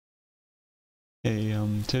Hey,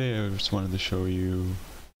 today I just wanted to show you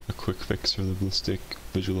a quick fix for the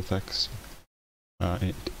BallisticVFX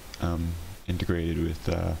integrated with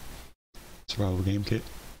Survival Game Kit.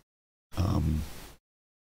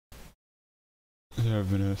 There have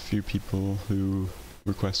been a few people who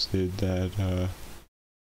requested that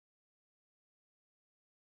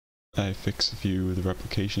I fix a few of the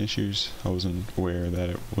replication issues. I wasn't aware that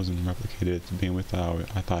it wasn't replicated to begin with. I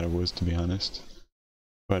thought it was, to be honest.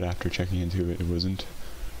 But after checking into it, it wasn't.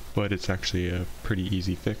 But it's actually a pretty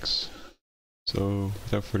easy fix. So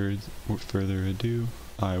without further ado,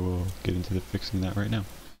 I will get into the fixing that right now.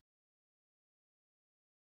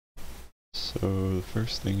 So the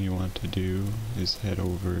first thing you want to do is head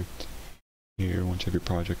over here once you have your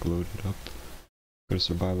project loaded up. Go to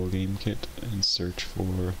Survival Game Kit and search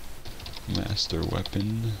for Master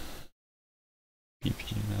Weapon,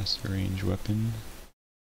 BP Master Range Weapon.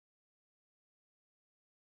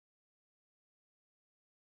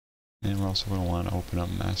 And we're also going to want to open up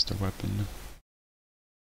Master Weapon.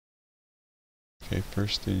 Okay,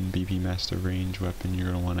 first in BP Master Range Weapon, you're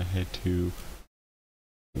going to want to head to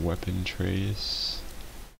Weapon Trace.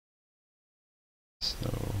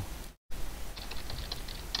 So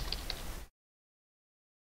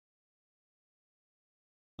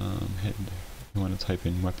you want to type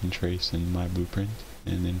in Weapon Trace in My Blueprint,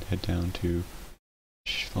 and then head down to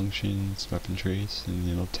Functions, Weapon Trace, and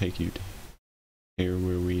then it'll take you to here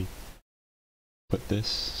where we put this.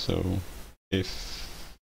 So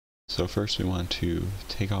first we want to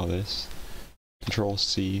take all this, Control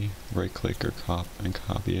C, right click or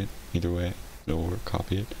copy it, either way, or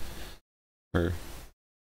copy it,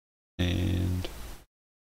 and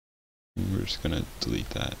we're just gonna delete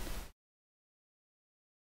that.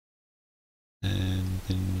 And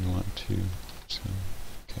then you want to,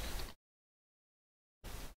 okay.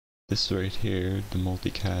 This right here, the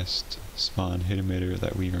multicast spawn hit emitter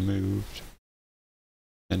that we removed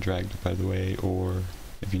and dragged it, by the way, or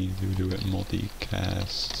if you need to do it,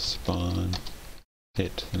 multicast spawn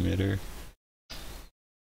hit emitter,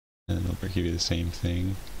 and it'll give you the same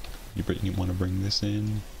thing. You want to bring this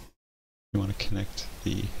in. You want to connect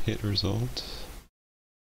the hit result,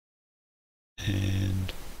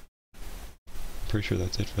 and I'm pretty sure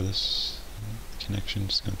that's it for this connection.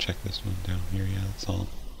 Just gonna check this one down here. Yeah, that's all.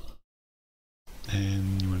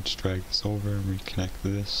 And you want to just drag this over and reconnect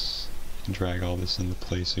this, and drag all this into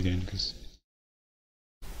place again because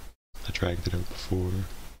I dragged it out before.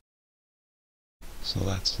 So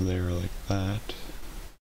that's there like that.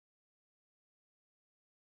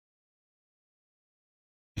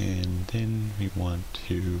 And then we want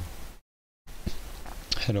to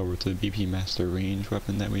head over to the BP Master Range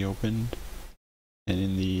Weapon that we opened. And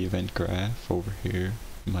in the event graph over here,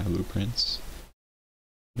 My Blueprints,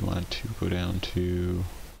 you want to go down to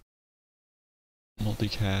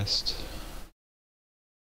Multicast.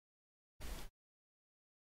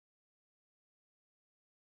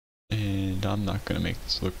 And I'm not going to make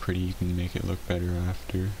this look pretty, you can make it look better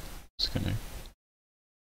after. Just going to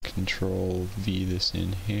Control V this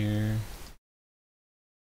in here.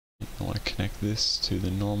 You want to connect this to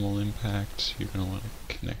the normal impact. You're going to want to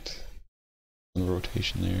connect the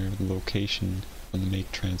rotation there. The location on the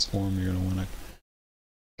make transform, you're going to want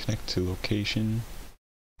to connect to location.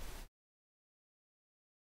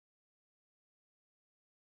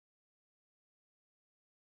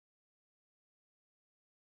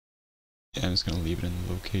 Yeah, I'm just going to leave it in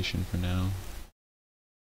the location for now.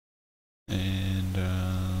 And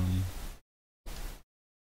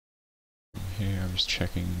from here, I'm just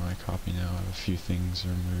checking my copy now. I have a few things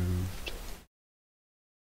removed.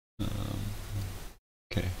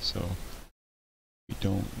 Okay, so we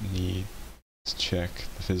don't need to check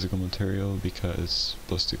the physical material because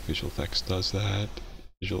BallisticVFX does that.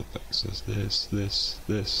 Visual Effects does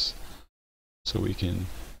this. So we can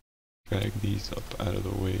drag these up out of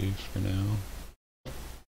the way for now.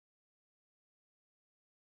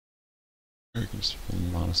 Or we can just,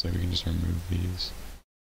 honestly, we can just remove these,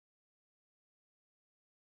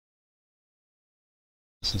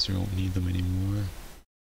 since we won't need them anymore.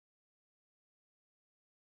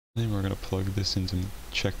 Then we're going to plug this into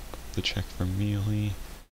check for melee,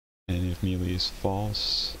 and if melee is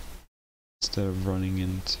false, instead of running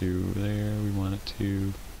into there, we want it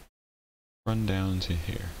to run down to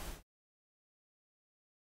here.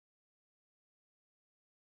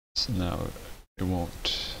 So now it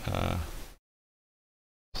won't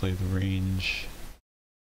play the range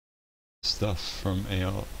stuff from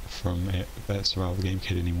that Survival Game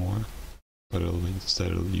Kit anymore, but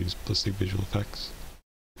instead it'll use BallisticVFX.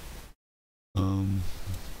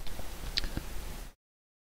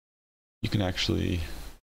 You can actually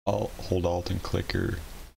hold Alt and click, or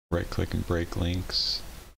right click and break links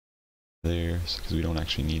there, because we don't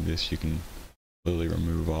actually need this. You can literally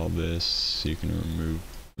remove all this. You can remove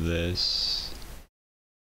this,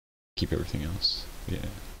 keep everything else. Yeah,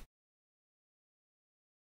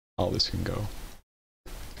 all this can go.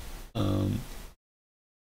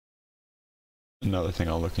 Another thing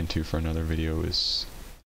I'll look into for another video is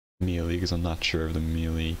melee, because I'm not sure if the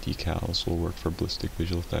melee decals will work for ballistic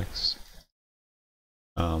visual effects.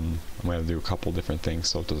 I'm gonna do a couple different things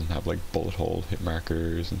so it doesn't have like bullet hole hit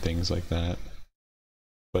markers and things like that,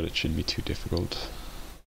 but it shouldn't be too difficult.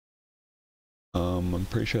 I'm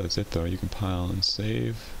pretty sure that's it though. You can compile and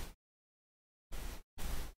save.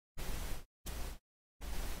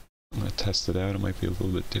 I'm gonna test it out. It might be a little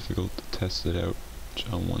bit difficult to test it out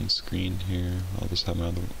on one screen here. I'll just have my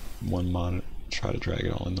other one monitor, try to drag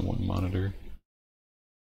it all into one monitor.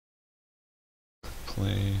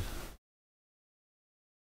 Play.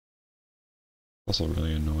 Also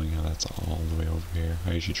really annoying how that's all the way over here.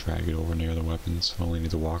 I usually drag it over near the weapons, so I only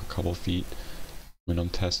need to walk a couple feet when I'm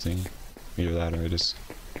testing. Either that or I just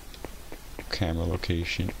camera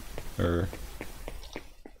location, or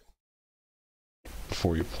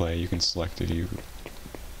before you play you can select it, you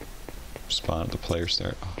spawn at the player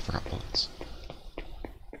start. Oh, I forgot bullets.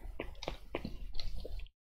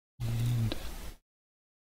 And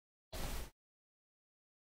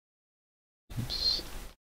oops.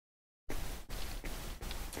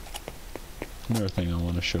 Another thing I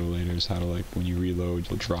want to show later is how to, like, when you reload,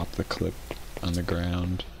 you'll drop the clip on the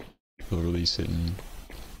ground, you'll release it and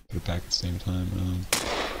put it back at the same time.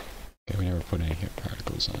 Okay, we never put any hit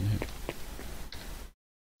particles on him.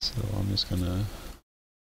 So I'm just gonna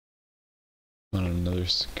on another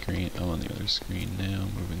screen. I'm on the other screen now,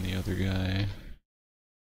 moving the other guy.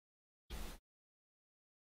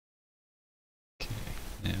 Okay,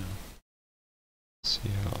 now let's see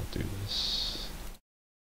how I'll do this.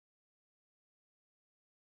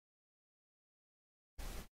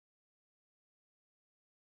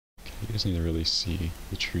 Okay, you just need to really see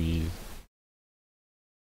the tree.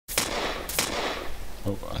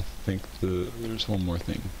 Oh, I think there's one more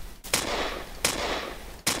thing.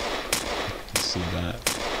 You can see that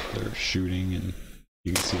they're shooting and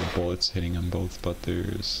you can see the bullets hitting them both, but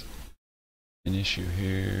there's an issue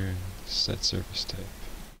here. Set surface type.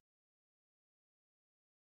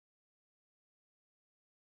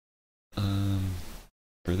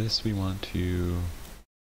 For this we want to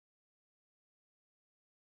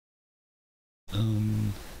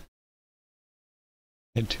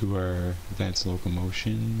head to our advanced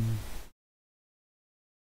locomotion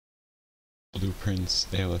blueprints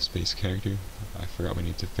ALS based character. I forgot we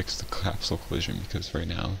need to fix the capsule collision because right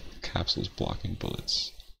now the capsule is blocking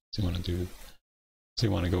bullets. So you want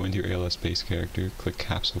to go into your ALS based character, click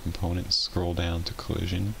capsule component, scroll down to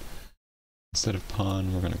collision. Instead of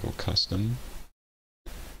pawn, we're going to go custom,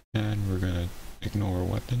 and we're going to ignore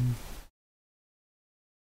weapon.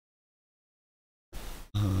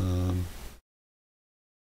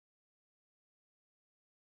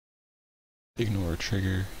 Ignore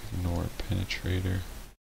trigger, ignore penetrator.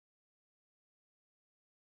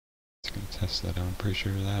 Just gonna test that out. I'm pretty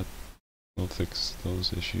sure that will fix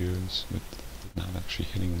those issues with not actually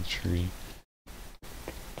hitting the tree.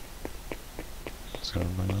 Just gotta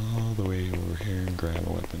run all the way over here and grab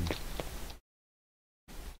a weapon.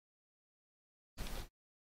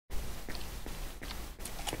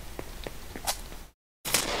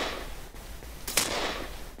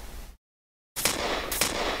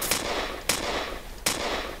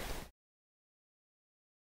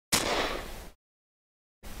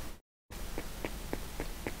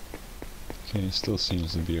 Okay, it still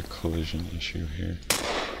seems to be a collision issue here,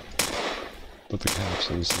 but the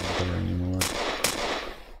capsule isn't there anymore.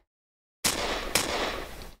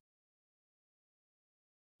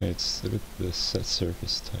 It's with the set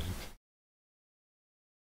surface type.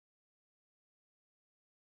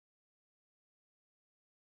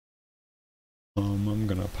 I'm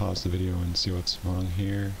gonna pause the video and see what's wrong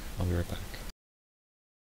here. I'll be right back.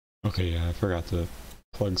 Okay, yeah, I forgot to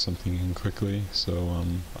plug something in quickly, so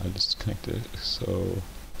I disconnected it, so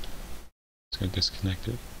just gonna disconnect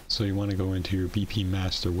it. So you want to go into your BP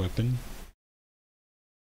master weapon,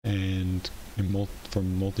 and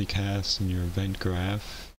from multicast in your event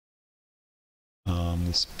graph,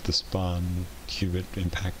 the spawn qubit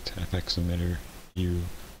impact FX emitter you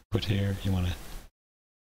put here, you want to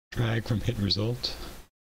drag from hit result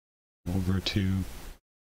over to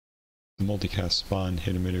the multicast spawn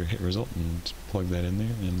hit emitter hit result and plug that in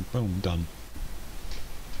there, and boom, done.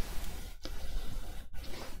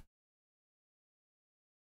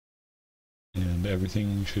 And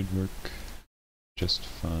everything should work just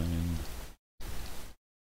fine.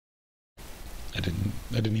 I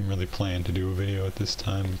didn't even really plan to do a video at this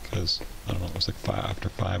time because I don't know, it was like after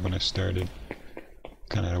 5 when I started.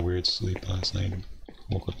 Kinda had a weird sleep last night.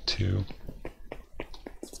 Woke up at 2.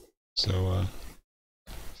 So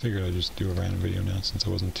figured I'd just do a random video now since I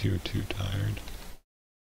wasn't too tired.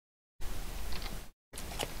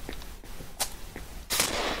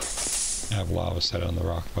 I have lava set on the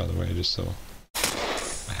rock, by the way, just so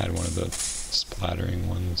I had one of the splattering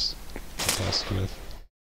ones to test with.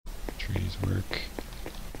 Trees work.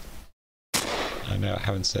 I know I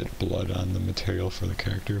haven't set blood on the material for the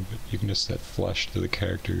character, but you can just set flesh to the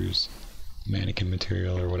character's mannequin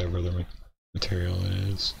material or whatever the material it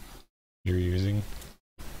is you're using.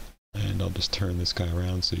 And I'll just turn this guy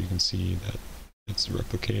around so you can see that it's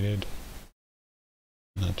replicated,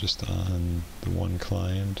 not just on the one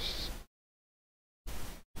client.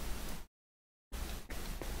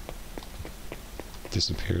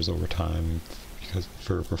 Disappears over time because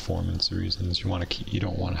for performance reasons you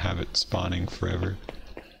don't want to have it spawning forever,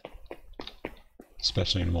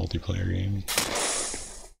 especially in a multiplayer game.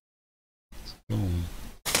 Boom.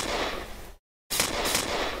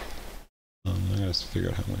 I gotta figure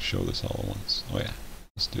out how I'm gonna show this all at once. Oh yeah,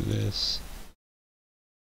 let's do this.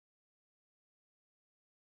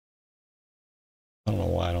 I don't know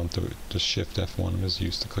why I don't do it. Just Shift F1. I'm just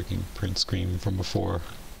used to clicking print screen from before.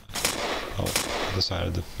 I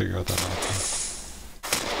decided to figure out that option.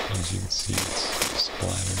 As you can see, it's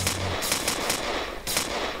splattering.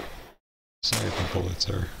 Sorry if the bullets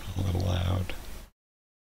are a little loud.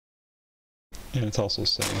 And it's also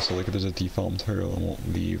setting so like if there's a default material, it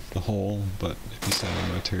won't leave the hole, but if you set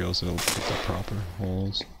any materials, it'll put the proper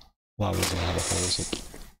holes. Lava doesn't have a hole, so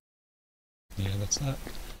yeah, that's that.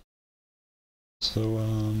 So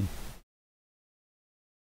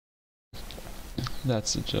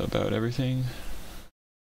that's about everything.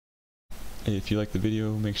 If you like the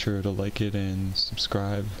video, make sure to like it and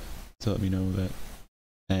subscribe to let me know that,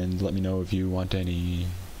 and let me know if you want any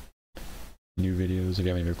new videos, if you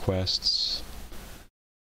have any requests.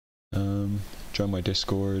 Join my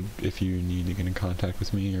Discord if you need to get in contact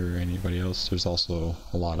with me or anybody else. There's also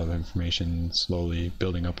a lot of information slowly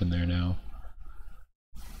building up in there now.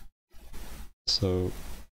 So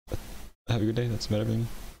have a good day. That's about everything.